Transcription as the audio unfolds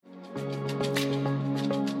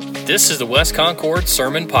This is the West Concord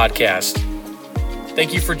Sermon Podcast.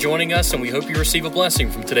 Thank you for joining us, and we hope you receive a blessing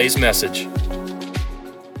from today's message.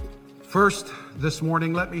 First, this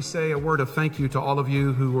morning, let me say a word of thank you to all of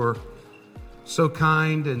you who were so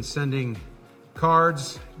kind in sending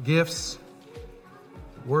cards, gifts,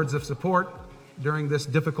 words of support during this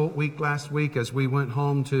difficult week last week as we went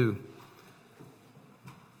home to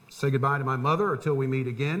say goodbye to my mother until we meet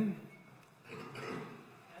again.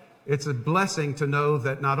 It's a blessing to know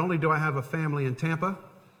that not only do I have a family in Tampa,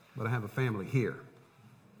 but I have a family here.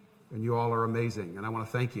 And you all are amazing, and I want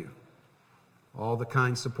to thank you. All the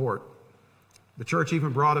kind support. The church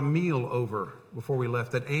even brought a meal over before we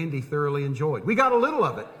left that Andy thoroughly enjoyed. We got a little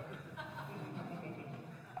of it.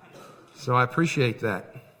 So I appreciate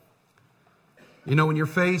that. You know, when you're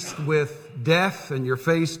faced with death and you're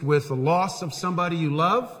faced with the loss of somebody you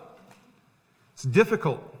love, it's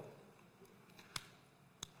difficult.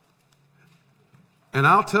 And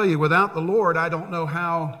I'll tell you, without the Lord, I don't know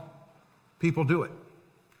how people do it.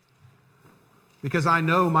 Because I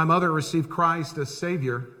know my mother received Christ as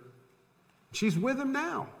Savior. She's with Him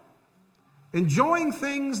now. Enjoying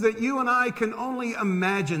things that you and I can only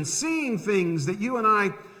imagine. Seeing things that you and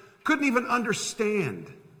I couldn't even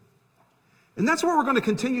understand. And that's what we're going to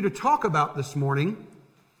continue to talk about this morning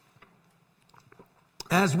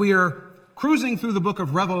as we are cruising through the book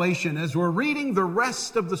of Revelation, as we're reading the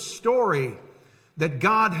rest of the story that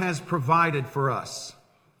God has provided for us.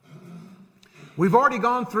 We've already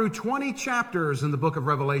gone through 20 chapters in the book of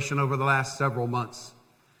Revelation over the last several months.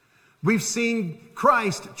 We've seen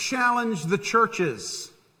Christ challenge the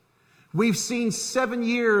churches. We've seen 7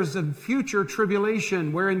 years of future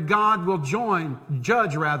tribulation wherein God will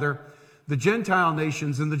judge the Gentile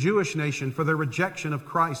nations and the Jewish nation for their rejection of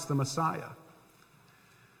Christ the Messiah.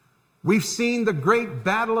 We've seen the great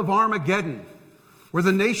battle of Armageddon, where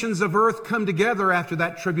the nations of earth come together after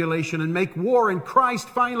that tribulation and make war, and Christ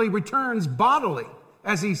finally returns bodily,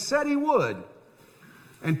 as He said He would,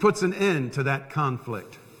 and puts an end to that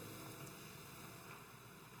conflict.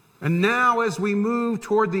 And now, as we move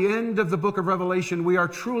toward the end of the book of Revelation, we are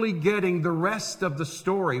truly getting the rest of the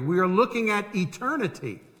story. We are looking at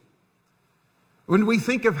eternity. When we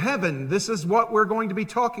think of heaven, this is what we're going to be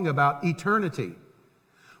talking about, eternity.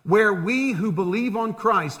 Where we who believe on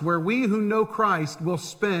Christ, where we who know Christ will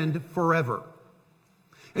spend forever.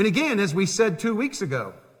 And again, as we said 2 weeks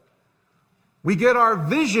ago, we get our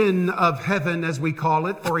vision of heaven, as we call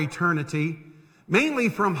it, or eternity, mainly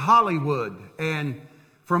from Hollywood and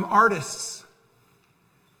from artists.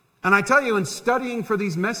 And I tell you, in studying for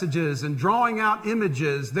these messages and drawing out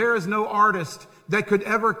images, there is no artist that could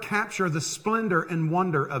ever capture the splendor and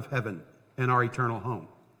wonder of heaven and our eternal home.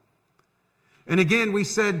 And again, we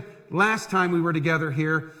said last time we were together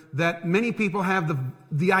here that many people have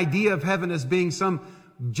the idea of heaven as being some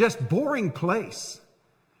just boring place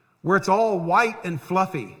where it's all white and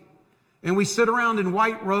fluffy. And we sit around in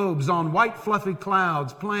white robes on white fluffy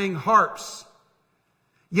clouds playing harps.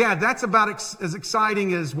 Yeah, that's about as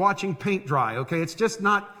exciting as watching paint dry, okay? It's just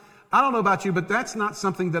not, I don't know about you, but that's not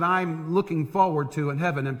something that I'm looking forward to in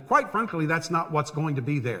heaven. And quite frankly, that's not what's going to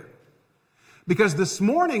be there. Because this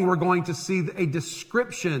morning we're going to see a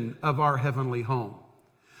description of our heavenly home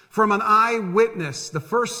from an eyewitness, the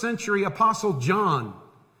first century apostle John.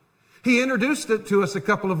 He introduced it to us a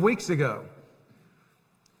couple of weeks ago.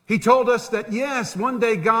 He told us that yes, one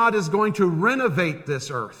day God is going to renovate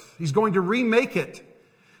this earth. He's going to remake it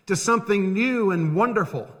to something new and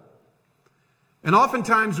wonderful. And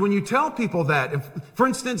oftentimes when you tell people that, for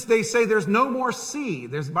instance, they say there's no more sea.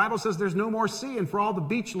 The Bible says there's no more sea. And for all the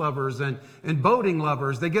beach lovers and boating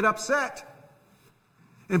lovers, they get upset.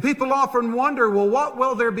 And people often wonder, well, what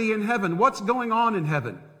will there be in heaven? What's going on in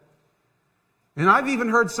heaven? And I've even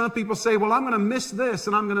heard some people say, well, I'm going to miss this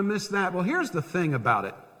and I'm going to miss that. Well, here's the thing about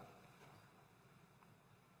it.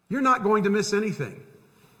 You're not going to miss anything.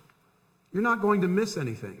 You're not going to miss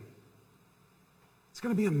anything. It's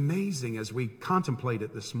going to be amazing as we contemplate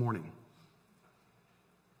it this morning.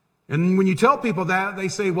 And when you tell people that, they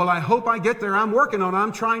say, well, I hope I get there. I'm working on it.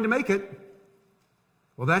 I'm trying to make it.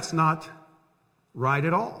 Well, that's not right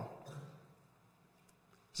at all.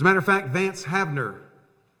 As a matter of fact, Vance Havner,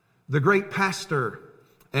 the great pastor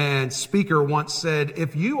and speaker, once said,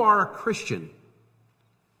 if you are a Christian,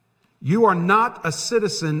 you are not a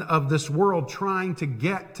citizen of this world trying to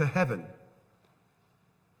get to heaven.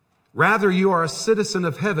 Rather, you are a citizen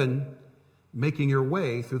of heaven making your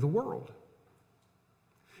way through the world.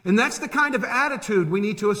 And that's the kind of attitude we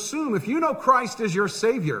need to assume. If you know Christ as your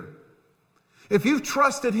Savior, if you've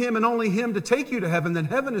trusted Him and only Him to take you to heaven, then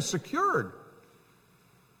heaven is secured.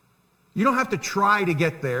 You don't have to try to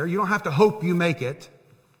get there. You don't have to hope you make it.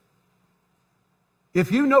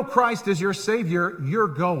 If you know Christ as your Savior, you're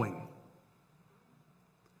going.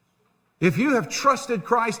 If you have trusted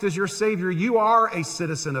Christ as your Savior, you are a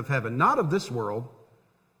citizen of heaven, not of this world.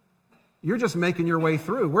 You're just making your way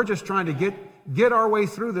through. We're just trying to get our way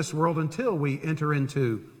through this world until we enter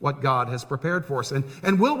into what God has prepared for us.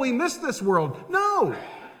 And will we miss this world? No.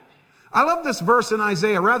 I love this verse in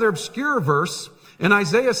Isaiah, a rather obscure verse. In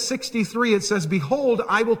Isaiah 63, it says, "Behold,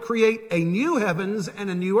 I will create a new heavens and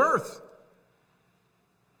a new earth.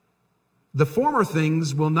 The former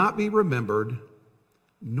things will not be remembered,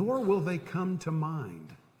 nor will they come to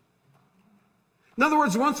mind." In other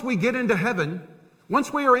words, once we get into heaven,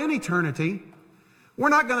 once we are in eternity, we're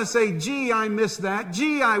not going to say, "Gee, I missed that.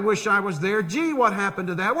 Gee, I wish I was there. Gee, what happened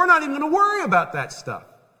to that?" We're not even going to worry about that stuff.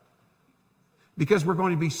 Because we're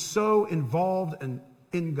going to be so involved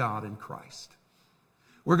in God and Christ.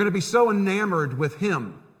 We're going to be so enamored with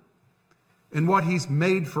Him and what He's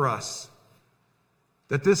made for us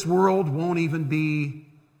that this world won't even be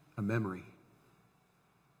a memory.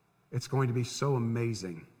 It's going to be so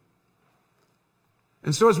amazing.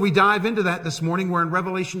 And so as we dive into that this morning, we're in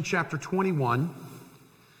Revelation chapter 21.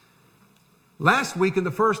 Last week in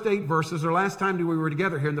the first 8 verses, or last time we were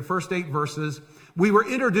together here in the first 8 verses, we were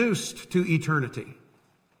introduced to eternity.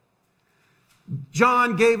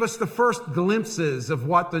 John gave us the first glimpses of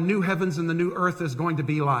what the new heavens and the new earth is going to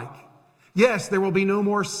be like. Yes, there will be no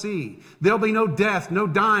more sea. There'll be no death, no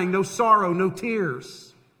dying, no sorrow, no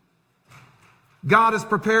tears. God has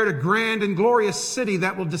prepared a grand and glorious city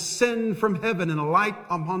that will descend from heaven and alight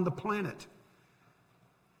upon the planet.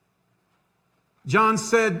 John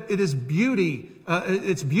said its beauty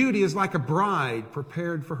is like a bride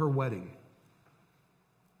prepared for her wedding.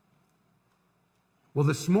 Well,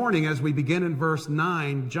 this morning, as we begin in verse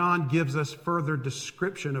 9, John gives us further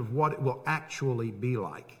description of what it will actually be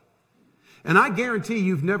like. And I guarantee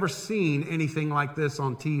you've never seen anything like this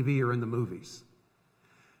on TV or in the movies.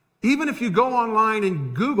 Even if you go online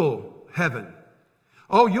and Google heaven,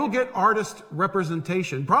 you'll get artist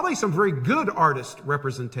representation, probably some very good artist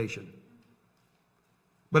representation.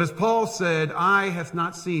 But as Paul said, "Eye hath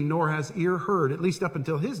not seen, nor has ear heard," at least up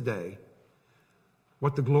until his day,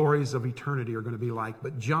 what the glories of eternity are going to be like.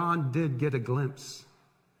 But John did get a glimpse.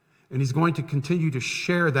 And he's going to continue to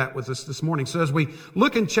share that with us this morning. So as we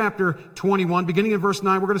look in chapter 21, beginning in verse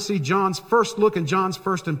 9, we're going to see John's first look and John's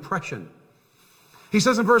first impression. He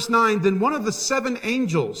says in verse 9, "Then one of the 7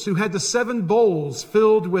 angels who had the 7 bowls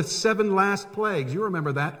filled with 7 last plagues," you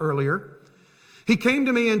remember that earlier, "he came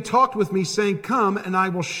to me and talked with me, saying, 'Come, and I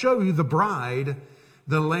will show you the bride,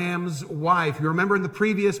 the Lamb's wife.'" You remember in the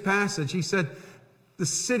previous passage, he said the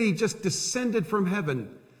city just descended from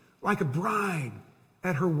heaven like a bride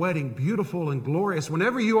at her wedding, beautiful and glorious.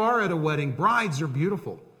 Whenever you are at a wedding, brides are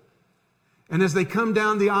beautiful. And as they come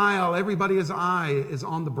down the aisle, everybody's eye is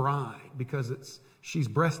on the bride because she's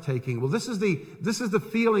breathtaking. Well, this is the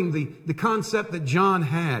feeling, the concept that John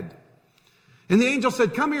had. And the angel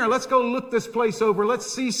said, "Come here, let's go look this place over.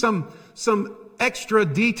 Let's see some extra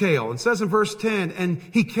detail." It says in verse 10, "And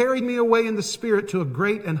he carried me away in the spirit to a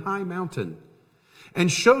great and high mountain,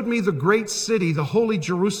 and showed me the great city, the holy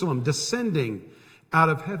Jerusalem, descending out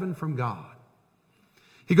of heaven from God."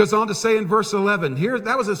 He goes on to say in verse 11,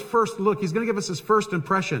 that was his first look. He's going to give us his first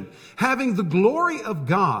impression. "Having the glory of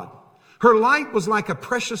God, her light was like a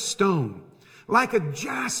precious stone, like a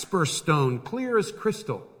jasper stone, clear as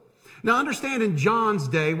crystal." Now understand, in John's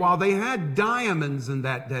day, while they had diamonds in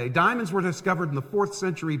that day, diamonds were discovered in the 4th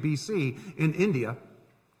century BC in India,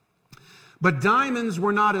 but diamonds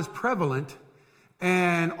were not as prevalent.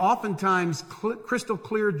 And oftentimes crystal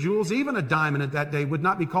clear jewels, even a diamond at that day, would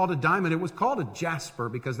not be called a diamond. It was called a jasper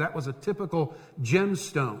because that was a typical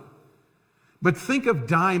gemstone. But think of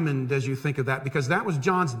diamond as you think of that, because that was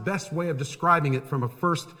John's best way of describing it from a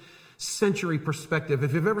 1st century perspective.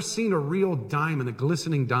 If you've ever seen a real diamond, a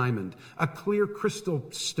glistening diamond, a clear crystal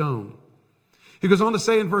stone. He goes on to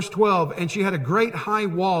say in verse 12, "And she had a great high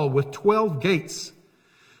wall with 12 gates,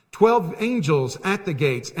 12 angels at the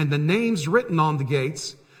gates, and the names written on the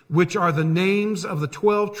gates, which are the names of the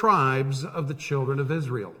 12 tribes of the children of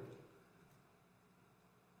Israel."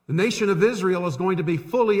 The nation of Israel is going to be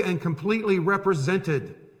fully and completely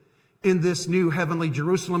represented in this new heavenly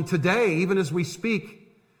Jerusalem. Today, even as we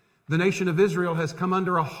speak, the nation of Israel has come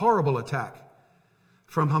under a horrible attack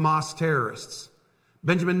from Hamas terrorists.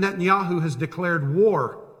 Benjamin Netanyahu has declared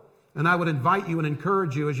war. And I would invite you and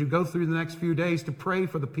encourage you as you go through the next few days to pray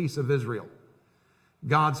for the peace of Israel,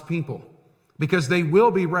 God's people, because they will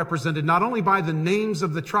be represented not only by the names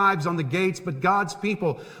of the tribes on the gates, but God's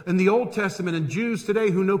people in the Old Testament and Jews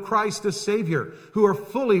today who know Christ as Savior, who are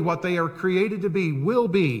fully what they are created to be, will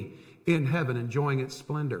be in heaven, enjoying its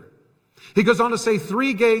splendor. He goes on to say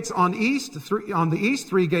 3 gates on the east,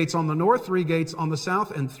 3 gates on the north, 3 gates on the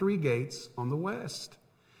south, and 3 gates on the west.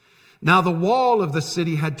 Now the wall of the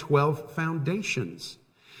city had 12 foundations,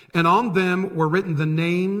 and on them were written the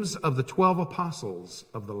names of the 12 apostles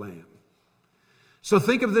of the Lamb. So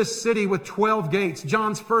think of this city with 12 gates.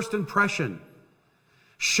 John's first impression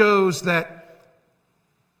shows that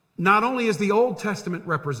not only is the Old Testament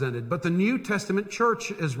represented, but the New Testament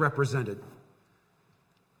church is represented.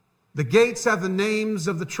 The gates have the names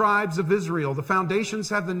of the tribes of Israel. The foundations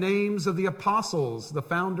have the names of the apostles, the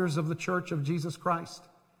founders of the church of Jesus Christ.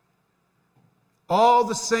 All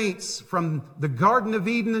the saints from the Garden of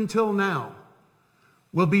Eden until now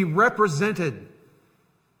will be represented.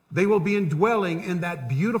 They will be indwelling in that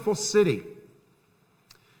beautiful city.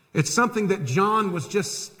 It's something that John was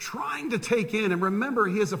just trying to take in. And remember,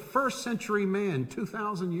 he is a first century man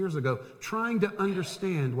 2,000 years ago, trying to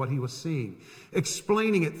understand what he was seeing,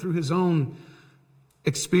 explaining it through his own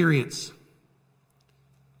experience.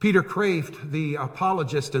 Peter Kraft, the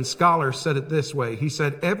apologist and scholar, said it this way. He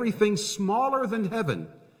said, everything smaller than heaven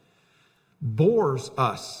bores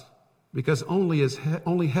us because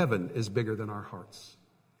only heaven is bigger than our hearts.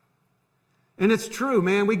 And it's true,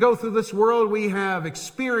 man. We go through this world, we have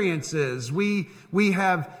experiences, we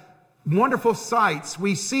have wonderful sights,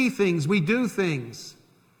 we see things, we do things.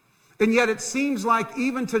 And yet it seems like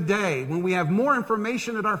even today, when we have more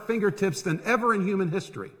information at our fingertips than ever in human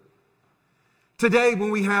history, today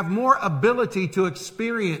when we have more ability to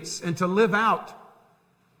experience and to live out,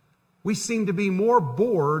 we seem to be more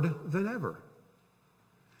bored than ever.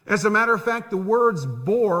 As a matter of fact, the words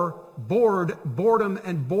bored, boredom,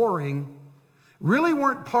 and boring really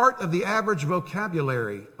weren't part of the average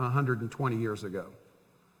vocabulary 120 years ago.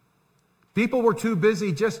 People were too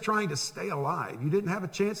busy just trying to stay alive. You didn't have a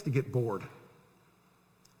chance to get bored.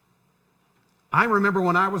 I remember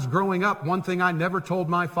when I was growing up, one thing I never told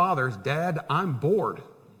my father is, Dad, I'm bored.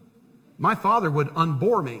 My father would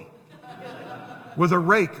unbore me with a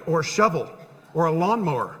rake or a shovel or a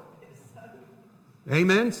lawnmower.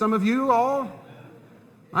 Amen? Some of you all?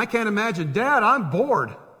 I can't imagine, Dad, I'm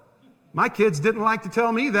bored. My kids didn't like to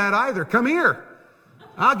tell me that either. Come here.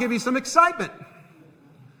 I'll give you some excitement.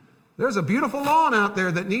 There's a beautiful lawn out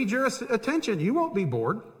there that needs your attention. You won't be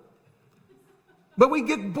bored. But we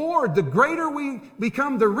get bored. The greater we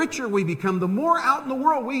become, the richer we become, the more out in the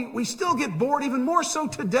world, we still get bored, even more so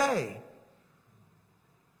today.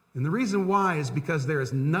 And the reason why is because there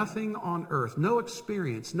is nothing on earth, no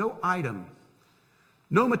experience, no item,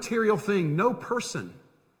 no material thing, no person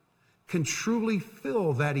can truly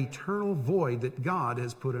fill that eternal void that God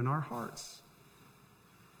has put in our hearts.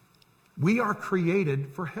 We are created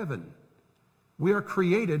for heaven. We are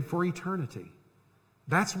created for eternity.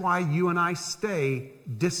 That's why you and I stay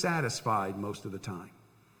dissatisfied most of the time,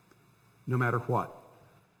 no matter what.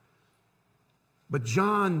 But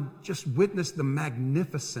John just witnessed the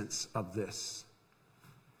magnificence of this.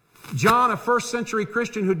 John, a first century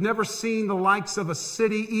Christian who'd never seen the likes of a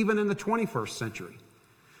city even in the 21st century.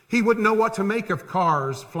 He wouldn't know what to make of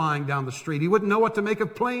cars flying down the street. He wouldn't know what to make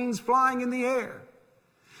of planes flying in the air.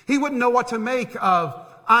 He wouldn't know what to make of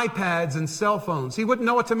iPads and cell phones. He wouldn't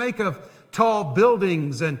know what to make of tall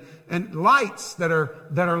buildings and lights that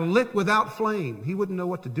are lit without flame. He wouldn't know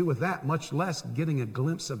what to do with that, much less getting a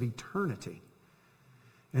glimpse of eternity.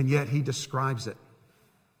 And yet he describes it.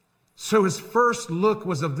 So his first look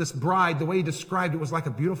was of this bride. The way he described it was like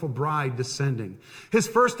a beautiful bride descending. His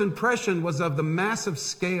first impression was of the massive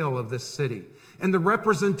scale of this city and the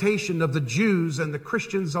representation of the Jews and the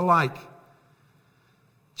Christians alike.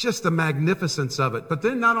 Just the magnificence of it. But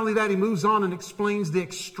then not only that, he moves on and explains the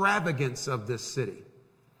extravagance of this city.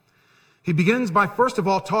 He begins by, first of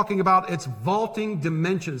all, talking about its vaulting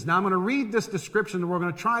dimensions. Now I'm going to read this description, and we're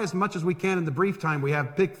going to try as much as we can in the brief time we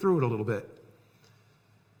have, pick through it a little bit.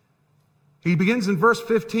 He begins in verse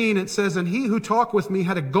 15. It says, and he who talked with me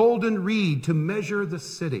had a golden reed to measure the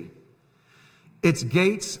city, its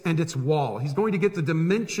gates and its wall. He's going to get the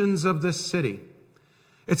dimensions of this city.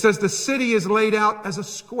 It says the city is laid out as a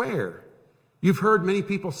square. You've heard many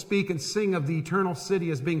people speak and sing of the eternal city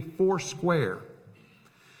as being 4 square.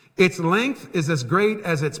 Its length is as great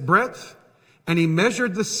as its breadth. And he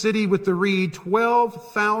measured the city with the reed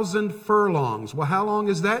 12,000 furlongs. Well, how long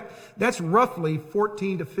is that? That's roughly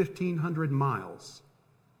 1,400 to 1,500 miles,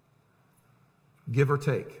 give or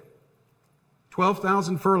take.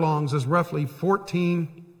 12,000 furlongs is roughly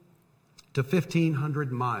 1,400 to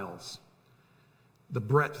 1,500 miles, the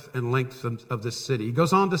breadth and length of this city. He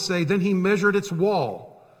goes on to say, then he measured its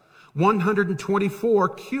wall, 124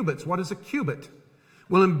 cubits. What is a cubit?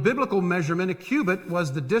 Well, in biblical measurement, a cubit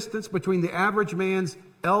was the distance between the average man's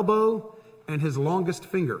elbow and his longest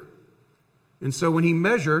finger. And so when he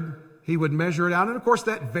measured, he would measure it out. And of course,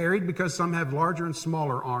 that varied because some have larger and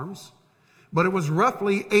smaller arms. But it was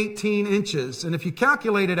roughly 18 inches. And if you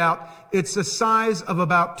calculate it out, it's the size of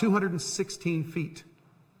about 216 feet.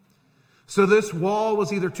 So this wall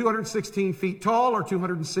was either 216 feet tall or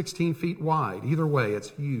 216 feet wide. Either way, it's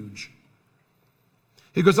huge.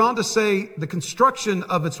 He goes on to say the construction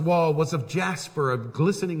of its wall was of jasper, of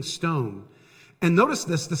glistening stone. And notice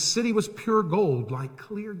this, the city was pure gold, like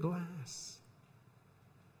clear glass.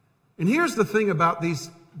 And here's the thing about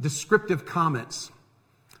these descriptive comments.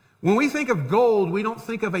 When we think of gold, we don't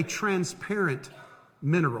think of a transparent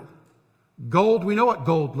mineral. Gold, we know what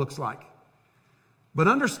gold looks like. But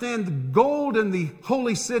understand the gold in the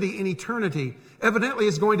holy city in eternity evidently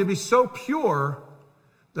is going to be so pure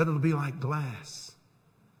that it'll be like glass,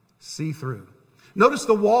 see-through. Notice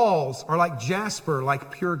the walls are like jasper,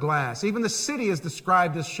 like pure glass. Even the city is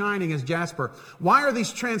described as shining as jasper. Why are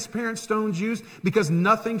these transparent stones used? Because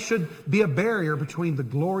nothing should be a barrier between the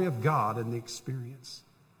glory of God and the experience.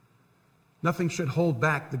 Nothing should hold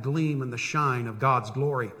back the gleam and the shine of God's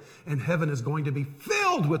glory. And heaven is going to be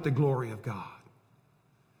filled with the glory of God.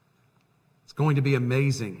 It's going to be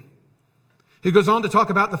amazing. He goes on to talk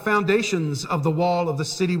about the foundations of the wall of the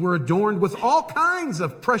city were adorned with all kinds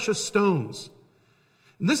of precious stones.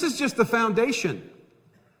 And this is just the foundation.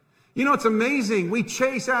 You know, it's amazing. We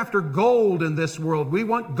chase after gold in this world. We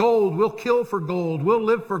want gold. We'll kill for gold. We'll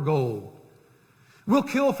live for gold. We'll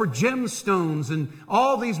kill for gemstones and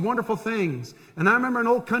all these wonderful things. And I remember an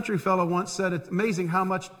old country fellow once said, it's amazing how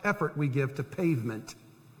much effort we give to pavement.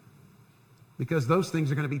 Because those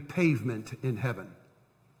things are going to be pavement in heaven.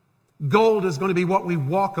 Gold is going to be what we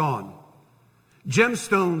walk on.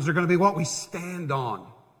 Gemstones are going to be what we stand on.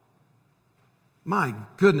 My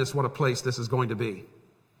goodness, what a place this is going to be.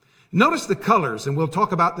 Notice the colors, and we'll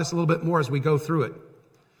talk about this a little bit more as we go through it.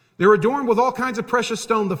 They're adorned with all kinds of precious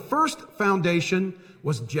stone. The first foundation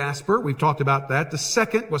was jasper. We've talked about that. The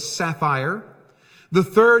second was sapphire. The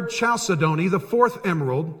third, chalcedony. The fourth,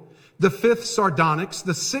 emerald. The fifth, sardonyx.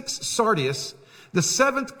 The sixth, sardius. The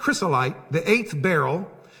seventh, chrysolite. The eighth, beryl.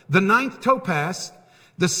 The ninth, topaz.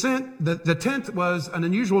 The tenth was an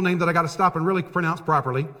unusual name that I got to stop and really pronounce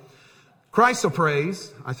properly.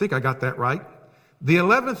 Chrysoprase. I think I got that right. The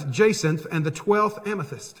 11th, jacinth. And the 12th,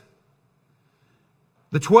 amethyst.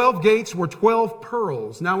 The 12 gates were 12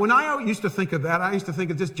 pearls. Now, when I used to think of that, I used to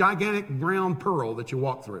think of this gigantic round pearl that you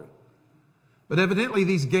walk through. But evidently,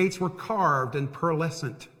 these gates were carved and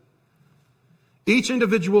pearlescent. Each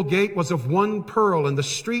individual gate was of one pearl, and the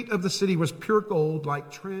street of the city was pure gold,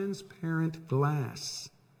 like transparent glass.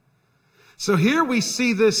 So here we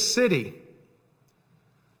see this city.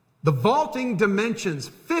 The vaulting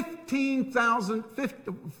dimensions,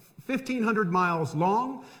 1,500 miles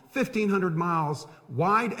long, 1,500 miles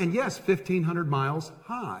wide, and yes, 1,500 miles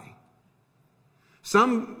high.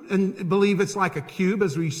 Some believe it's like a cube,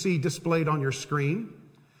 as we see displayed on your screen.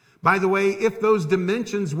 By the way, if those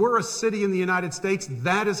dimensions were a city in the United States,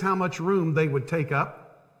 that is how much room they would take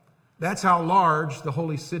up. That's how large the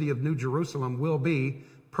holy city of New Jerusalem will be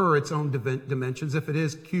per its own dimensions, if it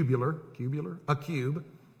is a cube.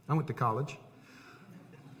 I went to college.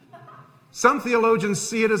 Some theologians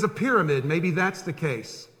see it as a pyramid. Maybe that's the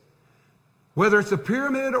case. Whether it's a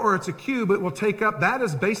pyramid or it's a cube, it will take up, that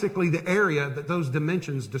is basically the area that those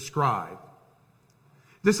dimensions describe.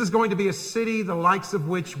 This is going to be a city the likes of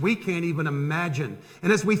which we can't even imagine.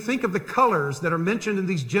 And as we think of the colors that are mentioned in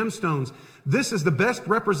these gemstones, this is the best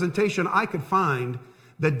representation I could find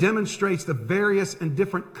that demonstrates the various and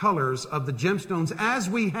different colors of the gemstones as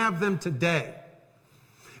we have them today.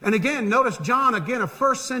 And again, notice John, a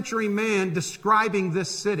first century man describing this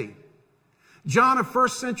city. John, a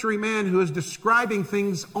first century man who is describing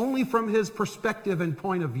things only from his perspective and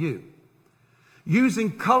point of view,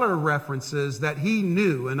 using color references that he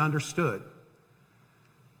knew and understood.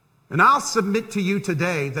 And I'll submit to you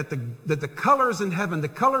today that the colors in heaven, the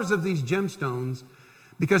colors of these gemstones,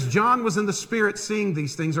 because John was in the Spirit seeing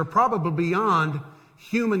these things, are probably beyond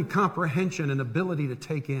human comprehension and ability to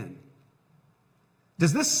take in.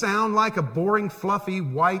 Does this sound like a boring, fluffy,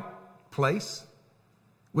 white place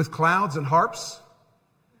with clouds and harps?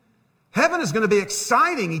 Heaven is going to be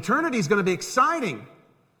exciting. Eternity is going to be exciting.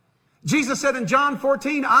 Jesus said in John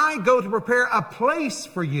 14, I go to prepare a place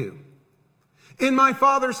for you. In my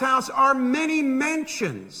Father's house are many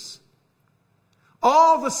mansions.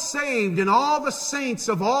 All the saved and all the saints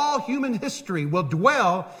of all human history will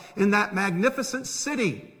dwell in that magnificent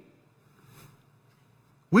city.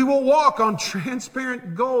 We will walk on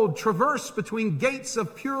transparent gold, traverse between gates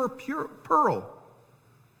of pure pearl,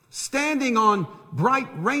 standing on bright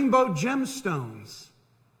rainbow gemstones,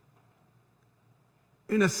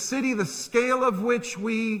 in a city the scale of which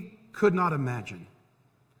we could not imagine.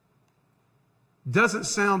 Doesn't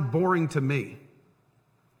sound boring to me.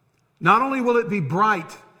 Not only will it be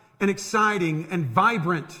bright and exciting and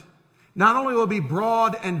vibrant, not only will it be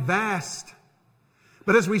broad and vast,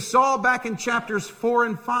 but as we saw back in chapters 4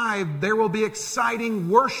 and 5, there will be exciting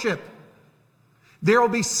worship. There will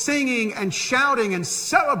be singing and shouting and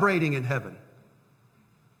celebrating in heaven.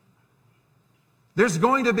 There's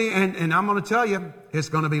going to be, and I'm going to tell you, it's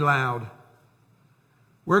going to be loud.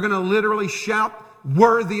 We're going to literally shout,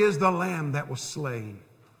 "Worthy is the Lamb that was slain."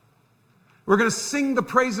 We're going to sing the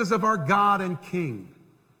praises of our God and King.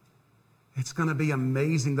 It's going to be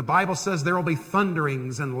amazing. The Bible says there will be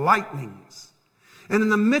thunderings and lightnings. And in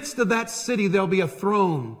the midst of that city, there'll be a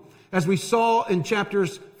throne. As we saw in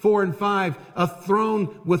chapters 4 and 5, a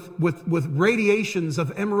throne with radiations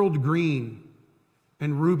of emerald green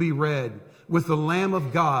and ruby red, with the Lamb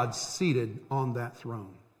of God seated on that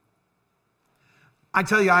throne. I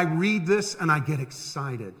tell you, I read this and I get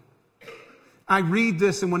excited. I read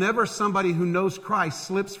this, and whenever somebody who knows Christ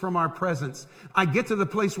slips from our presence, I get to the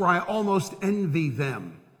place where I almost envy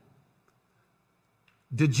them.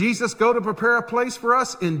 Did Jesus go to prepare a place for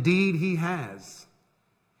us? Indeed, he has.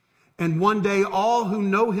 And one day, all who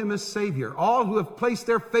know him as Savior, all who have placed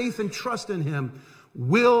their faith and trust in him,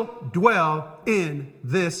 will dwell in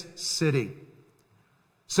this city.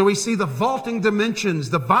 So we see the vaulting dimensions,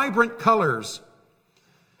 the vibrant colors,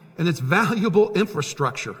 and its valuable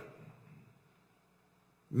infrastructure.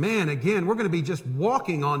 Man, again, we're going to be just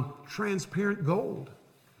walking on transparent gold.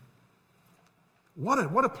 What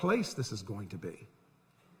a place this is going to be.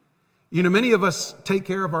 You know, many of us take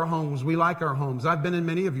care of our homes. We like our homes. I've been in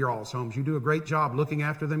many of your all's homes. You do a great job looking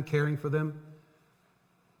after them, caring for them.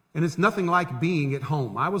 And it's nothing like being at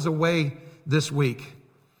home. I was away this week,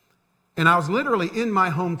 and I was literally in my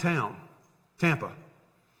hometown, Tampa.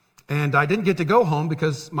 And I didn't get to go home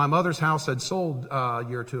because my mother's house had sold a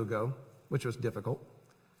year or two ago, which was difficult.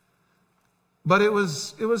 But it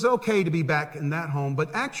was okay to be back in that home. But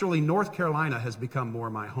actually, North Carolina has become more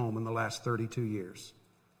my home in the last 32 years.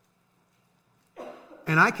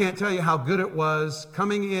 And I can't tell you how good it was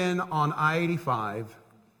coming in on I-85,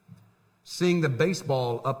 seeing the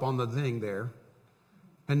baseball up on the thing there,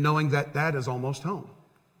 and knowing that that is almost home.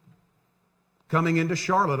 Coming into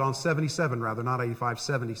Charlotte on 77, rather, not 85,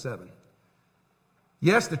 77.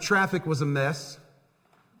 Yes, the traffic was a mess.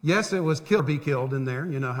 Yes, it was kill or be killed in there.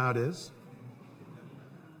 You know how it is.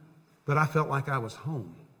 But I felt like I was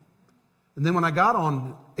home. And then when I got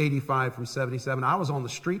on 85 from 77, I was on the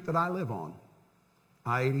street that I live on.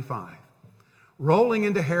 I-85, rolling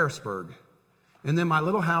into Harrisburg. And then my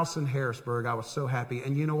little house in Harrisburg, I was so happy.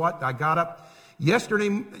 And you know what? I got up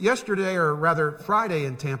yesterday, or rather Friday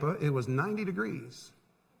in Tampa, it was 90 degrees.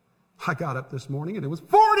 I got up this morning and it was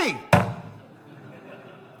 40.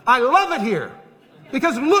 I love it here.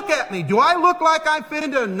 Because look at me. Do I look like I fit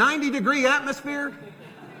into a 90-degree atmosphere?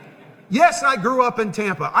 Yes, I grew up in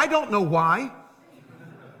Tampa. I don't know why.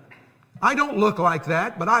 I don't look like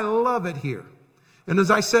that, but I love it here. And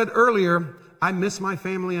as I said earlier, I miss my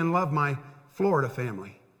family and love my Florida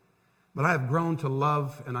family. But I have grown to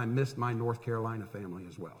love and I miss my North Carolina family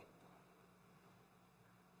as well.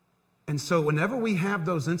 And so whenever we have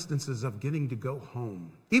those instances of getting to go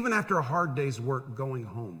home, even after a hard day's work, going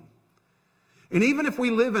home, and even if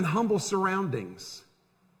we live in humble surroundings,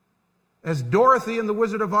 as Dorothy in The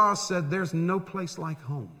Wizard of Oz said, there's no place like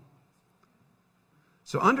home.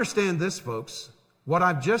 So understand this, folks. What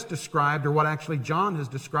I've just described, or what actually John has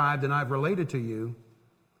described and I've related to you,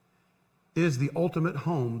 is the ultimate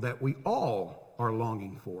home that we all are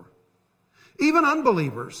longing for. Even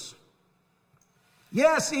unbelievers.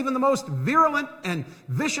 Yes, even the most virulent and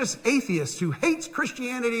vicious atheist who hates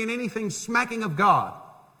Christianity and anything smacking of God.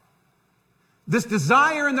 This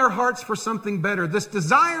desire in their hearts for something better, this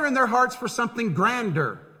desire in their hearts for something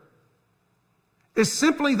grander, is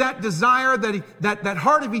simply that desire, that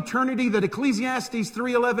heart of eternity that Ecclesiastes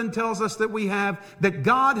 3:11 tells us that we have, that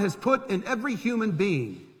God has put in every human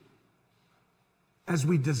being as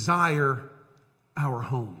we desire our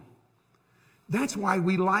home. That's why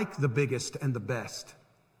we like the biggest and the best.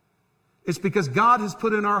 It's because God has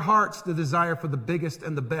put in our hearts the desire for the biggest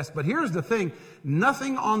and the best. But here's the thing,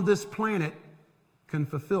 nothing on this planet can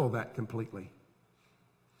fulfill that completely.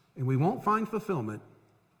 And we won't find fulfillment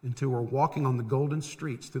until we're walking on the golden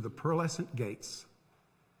streets through the pearlescent gates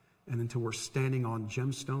and until we're standing on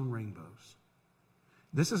gemstone rainbows.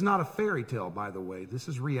 This is not a fairy tale, by the way. This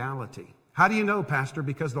is reality. How do you know, Pastor?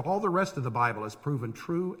 Because all the rest of the Bible is proven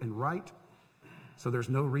true and right, so there's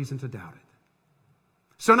no reason to doubt it.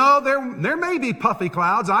 So no, there may be puffy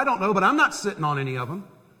clouds, I don't know, but I'm not sitting on any of them.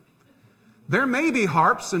 There may be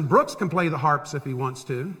harps, and Brooks can play the harps if he wants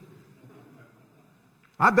to.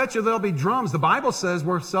 I bet you there'll be drums. The Bible says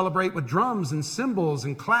we'll celebrate with drums and cymbals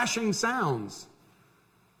and clashing sounds.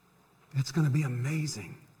 It's going to be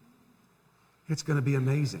amazing. It's going to be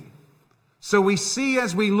amazing. So we see,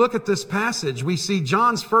 as we look at this passage, we see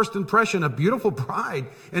John's first impression, a beautiful bride.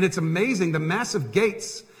 And it's amazing, the massive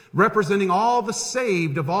gates representing all the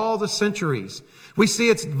saved of all the centuries. We see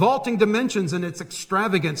its vaulting dimensions and its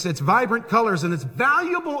extravagance, its vibrant colors and its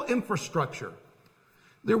valuable infrastructure.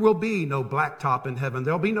 There will be no blacktop in heaven.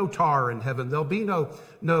 There'll be no tar in heaven. There'll be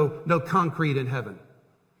no concrete in heaven.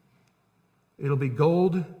 It'll be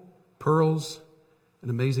gold, pearls,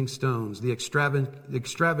 and amazing stones. The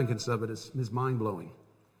extravagance of it is mind-blowing.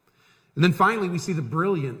 And then finally, we see the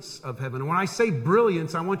brilliance of heaven. And when I say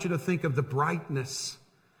brilliance, I want you to think of the brightness.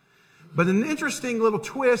 But an interesting little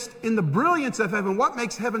twist in the brilliance of heaven, what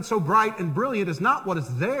makes heaven so bright and brilliant is not what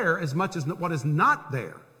is there as much as what is not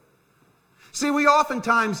there. See, we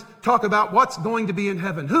oftentimes talk about what's going to be in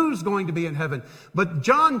heaven, who's going to be in heaven. But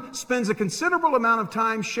John spends a considerable amount of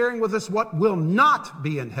time sharing with us what will not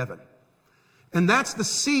be in heaven. And that's the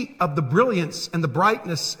seat of the brilliance and the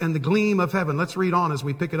brightness and the gleam of heaven. Let's read on as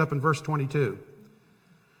we pick it up in verse 22.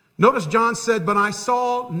 Notice John said, "But I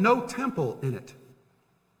saw no temple in it."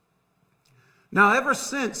 Now, ever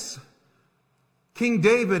since King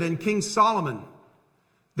David and King Solomon,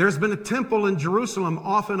 there's been a temple in Jerusalem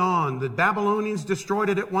off and on. The Babylonians destroyed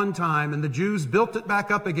it at one time, and the Jews built it back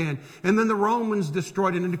up again. And then the Romans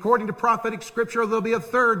destroyed it. And according to prophetic scripture, there'll be a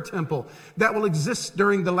third temple that will exist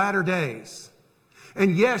during the latter days.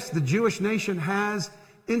 And yes, the Jewish nation has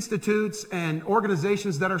institutes and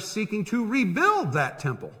organizations that are seeking to rebuild that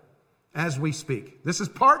temple as we speak. This is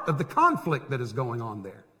part of the conflict that is going on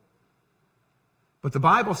there. But the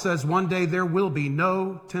Bible says one day there will be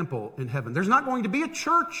no temple in heaven. There's not going to be a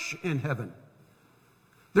church in heaven.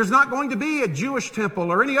 There's not going to be a Jewish temple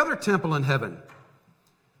or any other temple in heaven.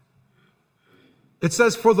 It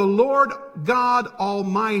says, "For the Lord God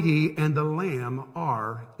Almighty and the Lamb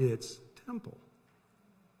are its temple."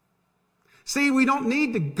 See, we don't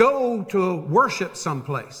need to go to worship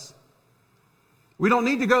someplace. We don't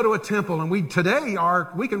need to go to a temple, and we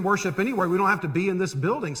can worship anywhere. We don't have to be in this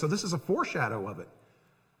building, so this is a foreshadow of it.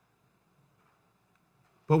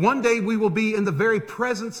 But one day we will be in the very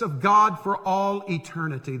presence of God for all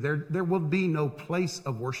eternity. There will be no place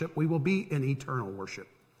of worship. We will be in eternal worship.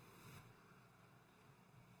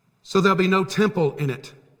 So there'll be no temple in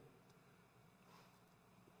it,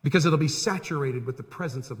 because it'll be saturated with the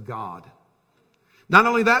presence of God. Not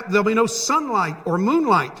only that, there'll be no sunlight or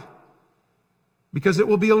moonlight, because it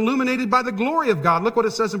will be illuminated by the glory of God. Look what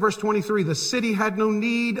it says in verse 23. "The city had no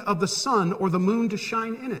need of the sun or the moon to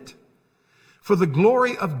shine in it, for the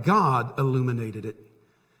glory of God illuminated it.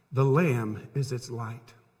 The Lamb is its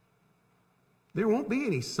light." There won't be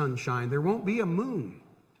any sunshine. There won't be a moon.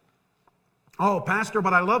 "Oh, Pastor,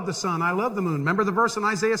 but I love the sun. I love the moon." Remember the verse in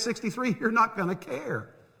Isaiah 63? You're not going to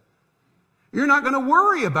care. You're not going to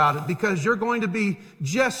worry about it, because you're going to be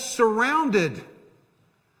just surrounded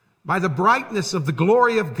by the brightness of the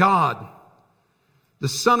glory of God. The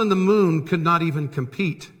sun and the moon could not even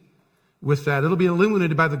compete with that. It'll be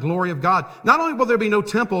illuminated by the glory of God. Not only will there be no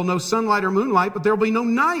temple, no sunlight or moonlight, but there will be no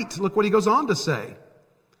night. Look what he goes on to say.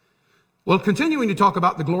 Well, continuing to talk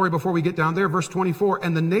about the glory before we get down there, verse 24,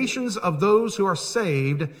 "And the nations of those who are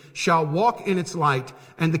saved shall walk in its light,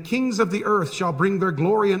 and the kings of the earth shall bring their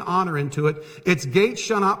glory and honor into it. Its gates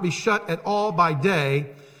shall not be shut at all by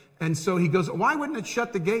day." And so he goes, why wouldn't it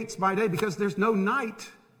shut the gates by day? Because there's no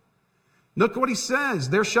night. Look what he says.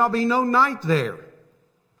 There shall be no night there.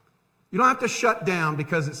 You don't have to shut down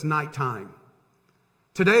because it's nighttime.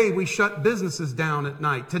 Today we shut businesses down at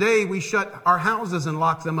night. Today we shut our houses and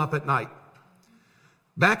lock them up at night.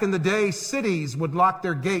 Back in the day, cities would lock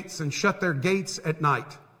their gates and shut their gates at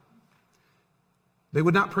night. They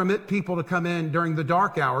would not permit people to come in during the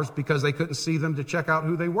dark hours because they couldn't see them to check out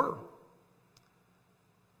who they were.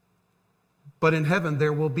 But in heaven,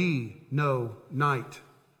 there will be no night.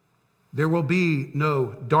 There will be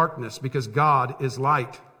no darkness, because God is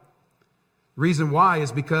light. The reason why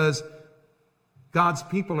is because God's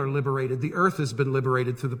people are liberated. The earth has been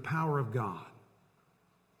liberated through the power of God.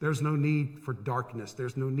 There's no need for darkness.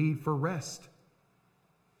 There's no need for rest.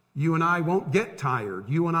 You and I won't get tired.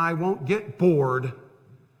 You and I won't get bored.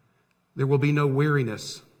 There will be no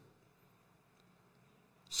weariness.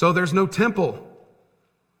 So there's no temple.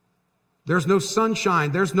 There's no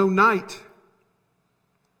sunshine. There's no night.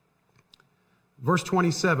 Verse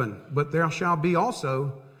 27, but there shall be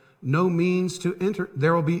also no means to enter.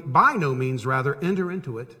 There will be by no means, rather, enter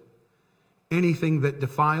into it anything that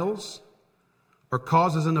defiles or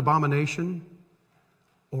causes an abomination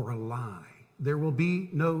or a lie. There will be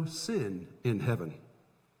no sin in heaven.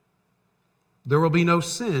 There will be no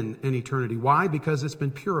sin in eternity. Why? Because it's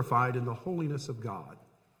been purified in the holiness of God.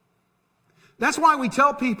 That's why we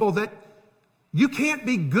tell people that you can't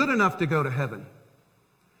be good enough to go to heaven.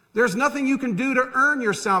 There's nothing you can do to earn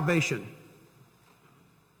your salvation,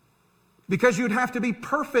 because you'd have to be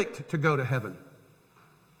perfect to go to heaven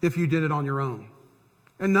if you did it on your own.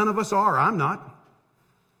 And none of us are. I'm not.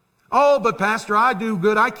 Oh, but Pastor, I do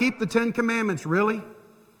good. I keep the 10 Commandments. Really?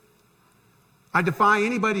 I defy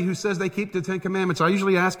anybody who says they keep the 10 Commandments. I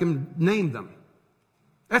usually ask them, name them.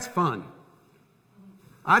 That's fun.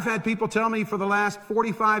 I've had people tell me for the last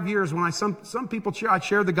 45 years, when some people, I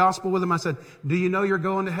shared the gospel with them, I said, do you know you're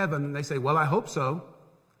going to heaven? And they say, well, I hope so.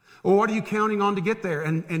 Or what are you counting on to get there?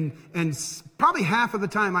 And probably half of the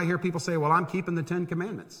time I hear people say, well, I'm keeping the 10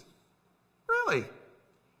 Commandments. Really?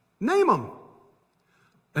 Name them.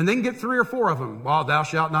 And then get 3 or 4 of them. Well, thou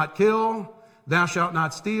shalt not kill, thou shalt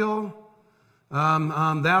not steal,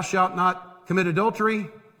 thou shalt not commit adultery.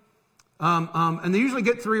 And they usually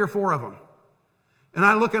get 3 or 4 of them. And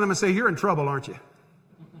I look at them and say, you're in trouble, aren't you?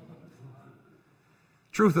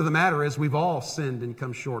 Truth of the matter is, we've all sinned and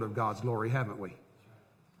come short of God's glory, haven't we?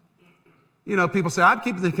 You know, people say, I'd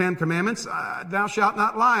keep the 10 Commandments. Thou shalt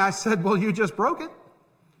not lie. I said, well, you just broke it.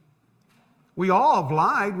 We all have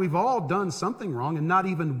lied. We've all done something wrong, and not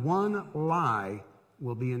even one lie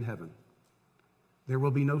will be in heaven. There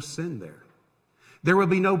will be no sin there. There will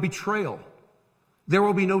be no betrayal. There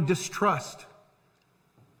will be no distrust.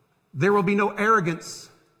 There will be no arrogance.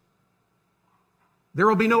 There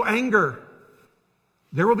will be no anger.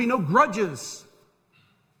 There will be no grudges.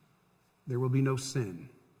 There will be no sin,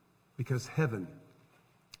 because heaven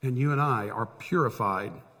and you and I are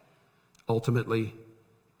purified ultimately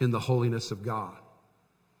in the holiness of God.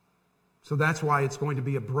 So that's why it's going to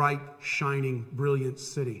be a bright, shining, brilliant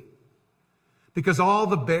city. Because all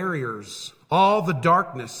the barriers, all the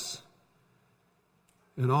darkness,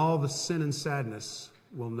 and all the sin and sadness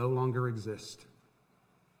will no longer exist.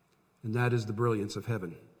 And that is the brilliance of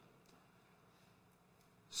heaven.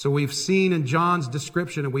 So we've seen in John's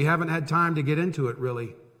description, and we haven't had time to get into it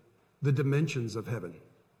really, the dimensions of heaven.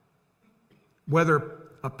 Whether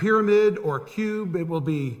a pyramid or a cube, it will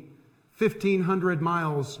be 1,500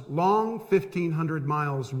 miles long, 1,500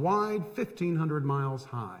 miles wide, 1,500 miles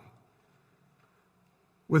high.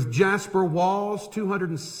 With jasper walls,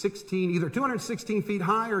 either 216 feet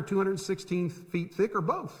high or 216 feet thick, or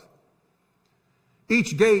both.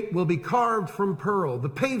 Each gate will be carved from pearl. The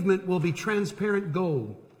pavement will be transparent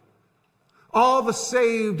gold. All the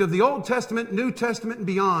saved of the Old Testament, New Testament, and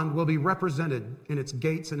beyond will be represented in its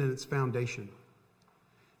gates and in its foundation.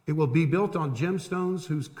 It will be built on gemstones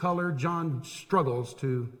whose color John struggles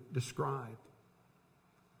to describe.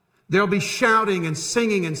 There'll be shouting and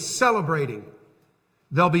singing and celebrating.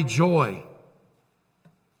 There'll be joy.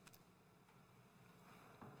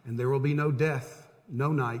 And there will be no death,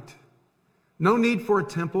 no night, no need for a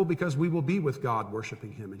temple, because we will be with God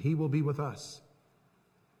worshiping Him, and He will be with us.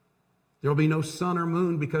 There will be no sun or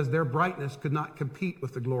moon, because their brightness could not compete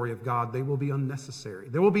with the glory of God. They will be unnecessary.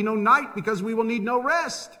 There will be no night, because we will need no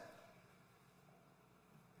rest.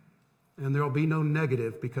 And there will be no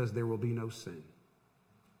negative, because there will be no sin.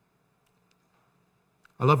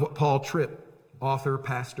 I love what Paul Tripp, author,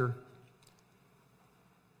 pastor,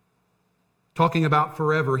 talking about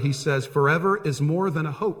forever, he says, forever is more than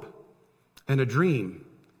a hope and a dream.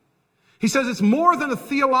 He says it's more than a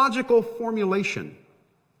theological formulation.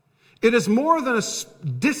 It is more than a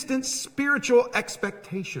distant spiritual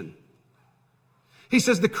expectation. He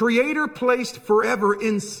says the Creator placed forever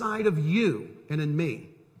inside of you and in me.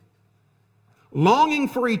 Longing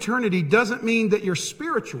for eternity doesn't mean that you're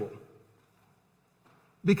spiritual.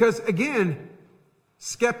 Because again,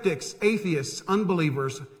 skeptics, atheists,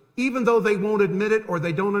 unbelievers, even though they won't admit it or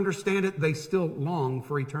they don't understand it, they still long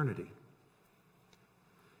for eternity.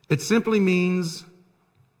 It simply means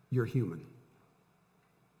you're human.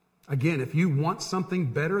 Again, if you want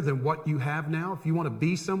something better than what you have now, if you want to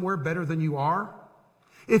be somewhere better than you are,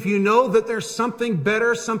 if you know that there's something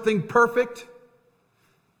better, something perfect,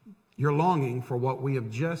 you're longing for what we have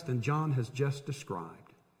just, and John has just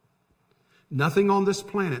described. Nothing on this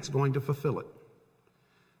planet's going to fulfill it.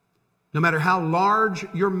 No matter how large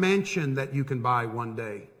your mansion that you can buy one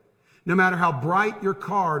day, no matter how bright your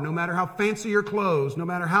car, no matter how fancy your clothes, no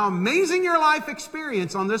matter how amazing your life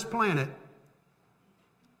experience on this planet,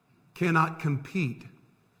 cannot compete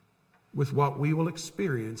with what we will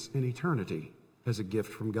experience in eternity as a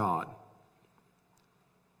gift from God.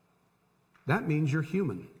 That means you're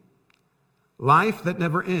human. Life that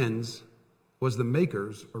never ends was the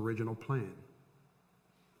Maker's original plan.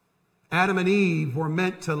 Adam and Eve were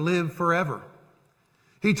meant to live forever.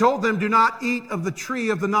 He told them, do not eat of the tree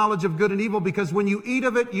of the knowledge of good and evil, because when you eat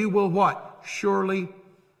of it, you will what? Surely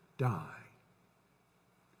die.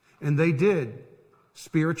 And they did,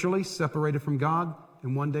 spiritually separated from God,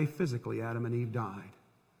 and one day physically Adam and Eve died.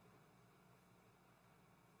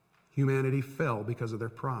 Humanity fell because of their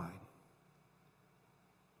pride.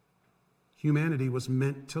 Humanity was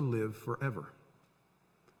meant to live forever.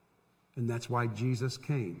 And that's why Jesus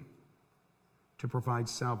came, to provide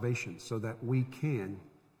salvation so that we can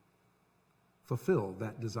fulfill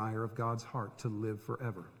that desire of God's heart to live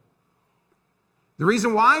forever. The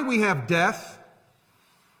reason why we have death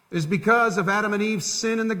is because of Adam and Eve's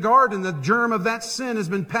sin in the garden. The germ of that sin has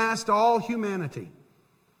been passed to all humanity.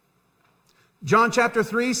 John chapter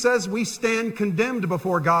 3 says we stand condemned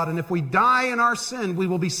before God, and if we die in our sin, we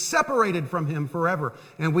will be separated from Him forever.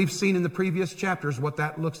 And we've seen in the previous chapters what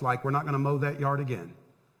that looks like. We're not going to mow that yard again.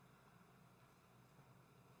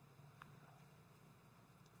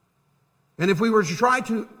 And if we were to try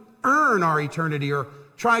to earn our eternity, or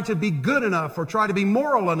try to be good enough, or try to be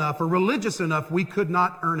moral enough, or religious enough, we could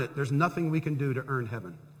not earn it. There's nothing we can do to earn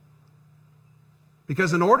heaven.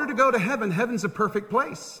 Because in order to go to heaven, heaven's a perfect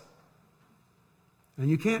place. And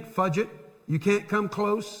you can't fudge it. You can't come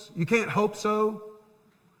close. You can't hope so.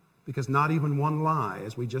 Because not even one lie,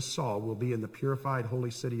 as we just saw, will be in the purified holy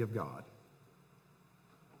city of God.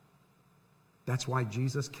 That's why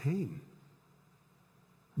Jesus came.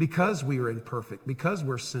 Because we are imperfect. Because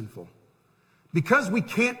we're sinful. Because we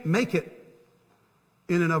can't make it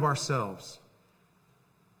in and of ourselves.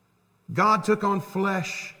 God took on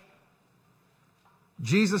flesh.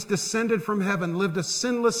 Jesus descended from heaven, lived a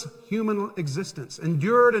sinless human existence,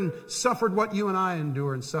 endured and suffered what you and I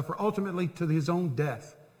endure and suffer, ultimately to His own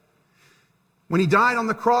death. When He died on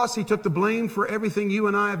the cross, He took the blame for everything you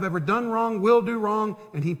and I have ever done wrong, will do wrong,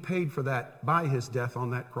 and He paid for that by His death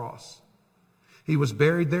on that cross. He was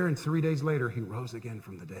buried there, and 3 days later, He rose again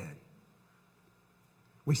from the dead.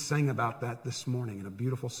 We sang about that this morning in a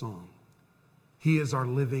beautiful song. He is our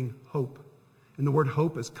living hope. And the word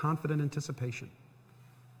hope is confident anticipation.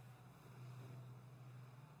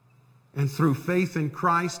 And through faith in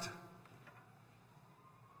Christ,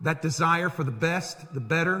 that desire for the best, the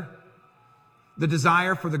better, the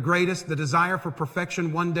desire for the greatest, the desire for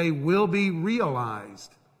perfection one day will be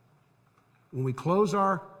realized when we close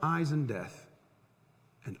our eyes in death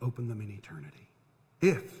and open them in eternity,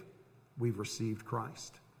 if we've received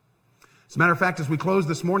Christ. As a matter of fact, as we close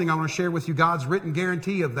this morning, I want to share with you God's written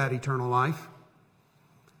guarantee of that eternal life.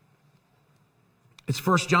 It's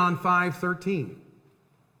 1 John 5:13.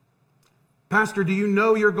 Pastor, do you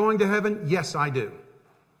know you're going to heaven? Yes, I do.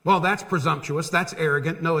 Well, that's presumptuous. That's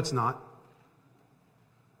arrogant. No, it's not.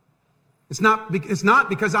 It's not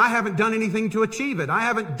because I haven't done anything to achieve it. I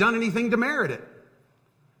haven't done anything to merit it.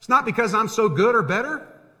 It's not because I'm so good or better.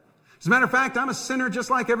 As a matter of fact, I'm a sinner just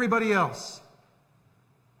like everybody else.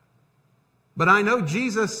 But I know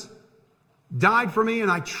Jesus died for me,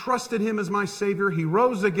 and I trusted Him as my Savior. He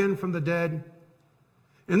rose again from the dead.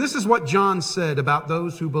 And this is what John said about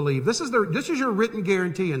those who believe. This is your written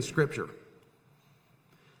guarantee in Scripture.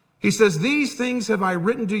 He says, "These things have I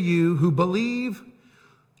written to you who believe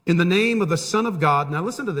in the name of the Son of God." Now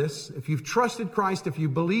listen to this. If you've trusted Christ, if you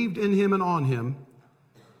believed in Him and on Him,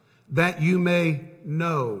 that you may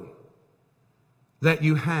know that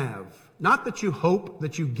you have. Not that you hope,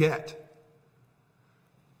 that you get.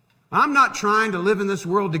 I'm not trying to live in this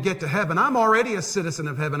world to get to heaven. I'm already a citizen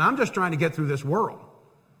of heaven. I'm just trying to get through this world.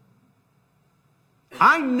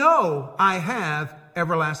 I know I have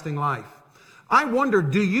everlasting life. I wonder,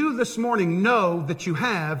 do you this morning know that you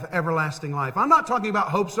have everlasting life? I'm not talking about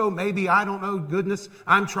hope so, maybe, I don't know, goodness,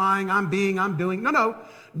 I'm trying, I'm doing. No.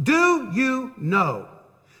 Do you know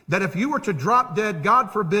that if you were to drop dead,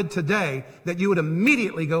 God forbid today, that you would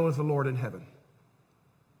immediately go with the Lord in heaven?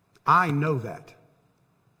 I know that.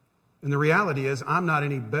 And the reality is, I'm not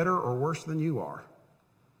any better or worse than you are.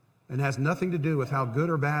 And has nothing to do with how good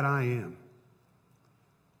or bad I am.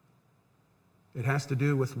 It has to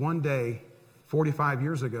do with one day, 45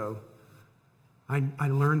 years ago, I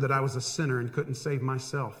learned that I was a sinner and couldn't save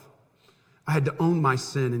myself. I had to own my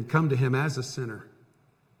sin and come to Him as a sinner,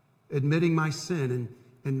 admitting my sin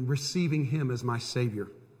and receiving Him as my Savior.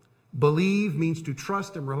 Believe means to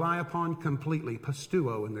trust and rely upon completely.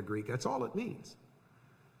 Pisteuo in the Greek. That's all it means.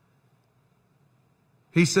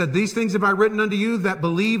 He said, these things have I written unto you that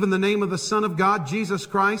believe in the name of the Son of God, Jesus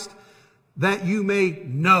Christ, that you may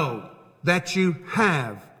know that you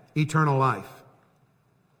have eternal life.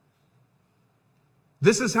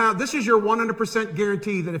 This is your 100%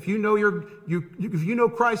 guarantee that if you know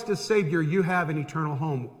Christ as Savior, you have an eternal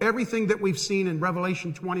home. Everything that we've seen in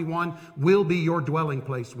Revelation 21 will be your dwelling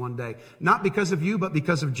place one day. Not because of you, but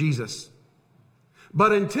because of Jesus.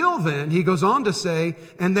 But until then, he goes on to say,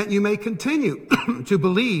 and that you may continue to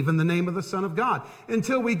believe in the name of the Son of God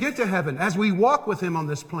until we get to heaven, as we walk with him on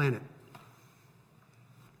this planet.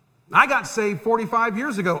 I got saved 45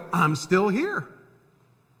 years ago. I'm still here.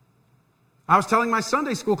 I was telling my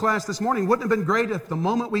Sunday school class this morning, wouldn't it have been great if the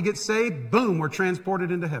moment we get saved, boom, we're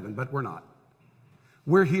transported into heaven, but we're not.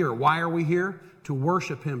 We're here. Why are we here? To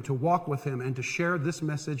worship him, to walk with him, and to share this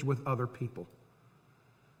message with other people.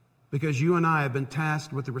 Because you and I have been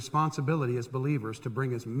tasked with the responsibility as believers to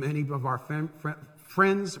bring as many of our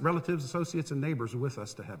friends, relatives, associates, and neighbors with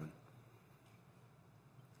us to heaven.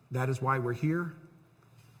 That is why we're here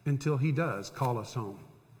until he does call us home.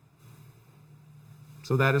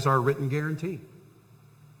 So that is our written guarantee.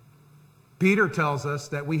 Peter tells us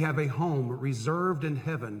that we have a home reserved in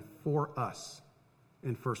heaven for us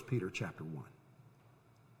in 1 Peter chapter 1.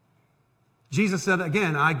 Jesus said,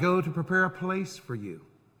 again, I go to prepare a place for you.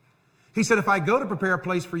 He said, if I go to prepare a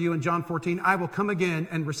place for you in John 14, I will come again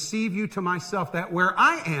and receive you to myself, that where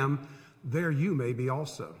I am, there you may be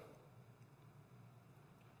also.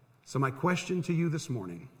 So my question to you this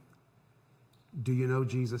morning, do you know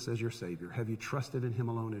Jesus as your Savior? Have you trusted in him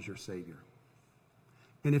alone as your Savior?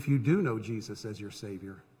 And if you do know Jesus as your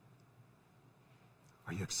Savior,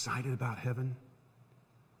 are you excited about heaven?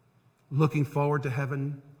 Looking forward to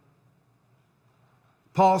heaven?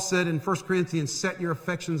 Paul said in 1 Corinthians, set your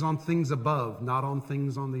affections on things above, not on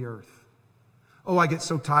things on the earth. Oh, I get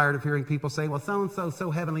so tired of hearing people say, well, so-and-so is so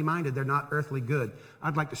heavenly minded, they're not earthly good.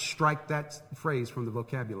 I'd like to strike that phrase from the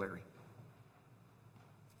vocabulary.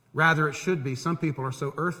 Rather, it should be, some people are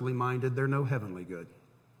so earthly minded, they're no heavenly good.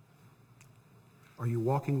 Are you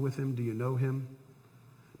walking with him? Do you know him?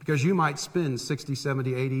 Because you might spend 60,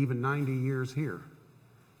 70, 80, even 90 years here.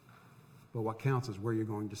 But what counts is where you're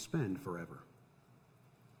going to spend forever.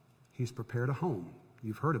 He's prepared a home.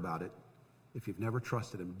 You've heard about it. If you've never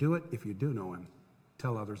trusted him, do it. If you do know him,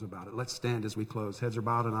 tell others about it. Let's stand as we close. Heads are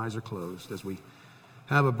bowed and eyes are closed as we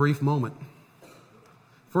have a brief moment.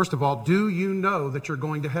 First of all, do you know that you're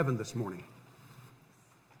going to heaven this morning?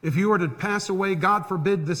 If you were to pass away, God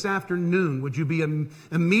forbid, this afternoon, would you be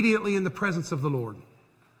immediately in the presence of the Lord?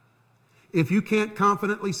 If you can't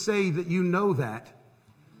confidently say that you know that,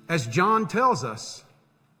 as John tells us,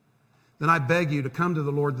 then I beg you to come to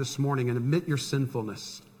the Lord this morning and admit your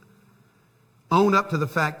sinfulness. Own up to the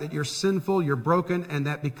fact that you're sinful, you're broken, and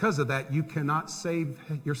that because of that, you cannot save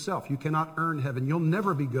yourself. You cannot earn heaven. You'll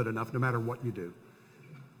never be good enough no matter what you do.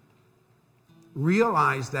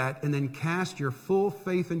 Realize that and then cast your full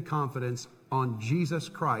faith and confidence on Jesus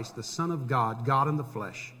Christ, the Son of God, God in the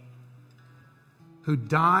flesh, who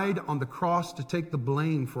died on the cross to take the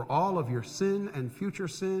blame for all of your sin and future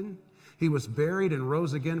sin. He was buried and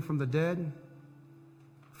rose again from the dead.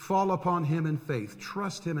 Fall upon him in faith.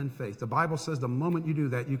 Trust him in faith. The Bible says the moment you do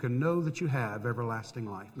that, you can know that you have everlasting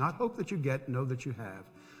life. Not hope that you get, know that you have.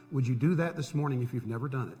 Would you do that this morning if you've never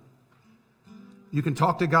done it? You can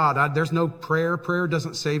talk to God. There's no prayer. Prayer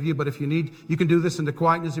doesn't save you, but if you need, you can do this in the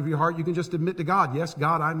quietness of your heart. You can just admit to God, yes,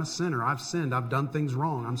 God, I'm a sinner. I've sinned. I've done things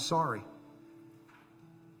wrong. I'm sorry.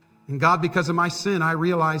 And God, because of my sin, I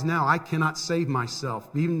realize now I cannot save myself.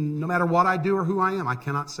 Even no matter what I do or who I am, I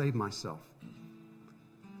cannot save myself.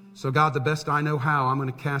 So God, the best I know how, I'm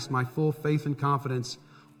going to cast my full faith and confidence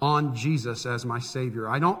on Jesus as my Savior.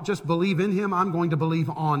 I don't just believe in him, I'm going to believe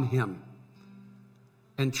on him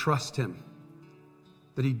and trust him.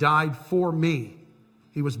 That he died for me.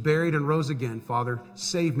 He was buried and rose again. Father,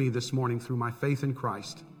 save me this morning through my faith in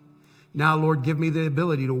Christ. Now, Lord, give me the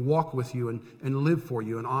ability to walk with you and live for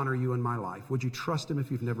you and honor you in my life. Would you trust him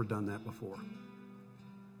if you've never done that before?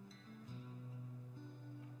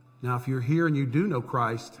 Now, if you're here and you do know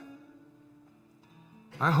Christ,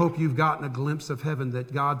 I hope you've gotten a glimpse of heaven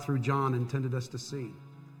that God, through John, intended us to see.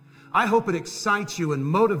 I hope it excites you and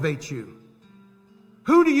motivates you.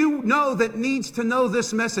 Who do you know that needs to know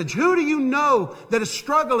this message? Who do you know that is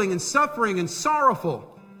struggling and suffering and sorrowful?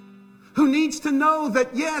 Who needs to know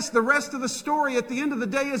that, yes, the rest of the story at the end of the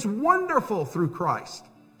day is wonderful through Christ?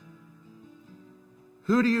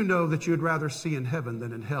 Who do you know that you'd rather see in heaven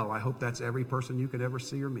than in hell? I hope that's every person you could ever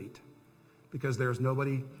see or meet. Because there's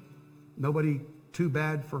nobody too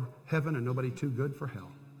bad for heaven and nobody too good for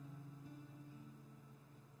hell.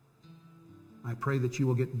 I pray that you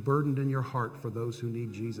will get burdened in your heart for those who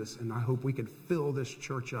need Jesus, and I hope we can fill this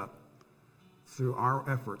church up through our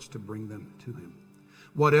efforts to bring them to him.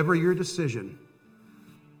 Whatever your decision,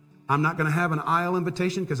 I'm not going to have an aisle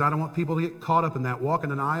invitation because I don't want people to get caught up in that.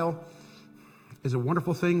 Walking an aisle is a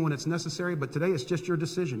wonderful thing when it's necessary, but today it's just your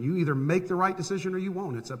decision. You either make the right decision or you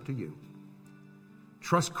won't. It's up to you.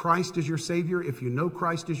 Trust Christ as your Savior. If you know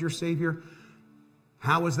Christ as your Savior,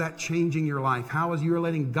 how is that changing your life? How is you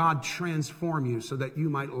letting God transform you so that you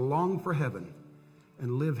might long for heaven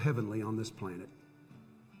and live heavenly on this planet?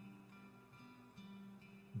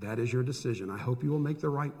 That is your decision. I hope you will make the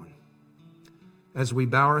right one. As we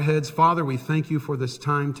bow our heads, Father, we thank you for this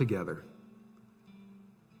time together.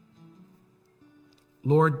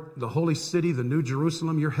 Lord, the holy city, the New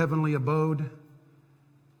Jerusalem, your heavenly abode,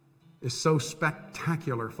 is so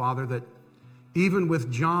spectacular, Father, that even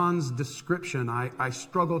with John's description, I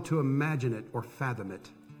struggle to imagine it or fathom it.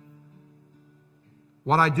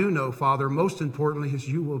 What I do know, Father, most importantly, is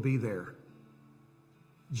you will be there.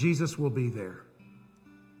 Jesus will be there.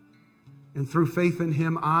 And through faith in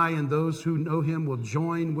him, I and those who know him will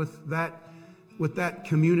join with that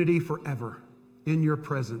community forever in your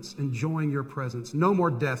presence, enjoying your presence. No more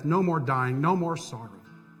death, no more dying, no more sorrow.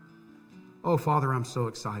 Oh, Father, I'm so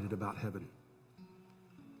excited about heaven.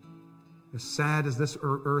 As sad as this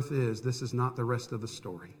earth is, this is not the rest of the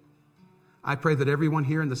story. I pray that everyone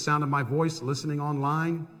here in the sound of my voice, listening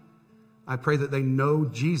online, I pray that they know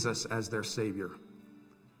Jesus as their Savior.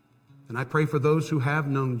 And I pray for those who have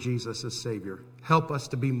known Jesus as Savior. Help us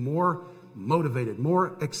to be more motivated,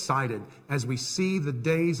 more excited as we see the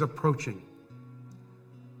days approaching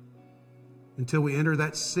until we enter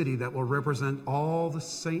that city that will represent all the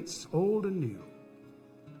saints, old and new.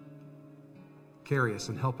 Carry us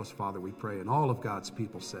and help us, Father, we pray. And all of God's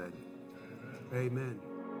people said, Amen.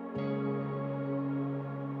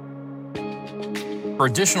 For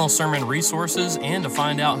additional sermon resources and to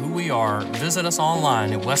find out who we are, visit us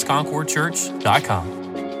online at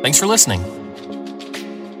westconcordchurch.com. Thanks for listening.